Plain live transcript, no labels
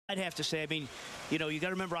I'd have to say, I mean, you know, you got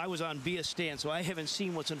to remember I was on Bia's stand, so I haven't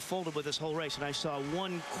seen what's unfolded with this whole race, and I saw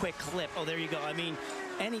one quick clip. Oh, there you go. I mean,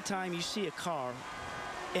 anytime you see a car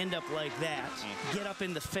end up like that, get up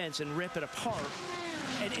in the fence and rip it apart.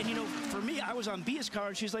 And you know, for me, I was on Bia's car,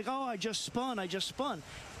 and she's like, "Oh, I just spun,"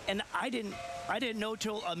 and I didn't know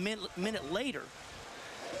till a minute later.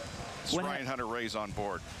 Ryan Hunter-Reay's on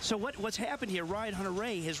board. So what's happened here? Ryan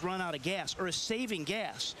Hunter-Reay has run out of gas, or is saving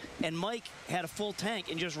gas, and Mike had a full tank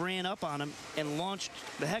and just ran up on him and launched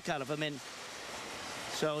the heck out of him, and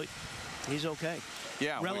so he's okay.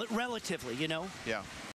 Yeah, relatively, you know. Yeah.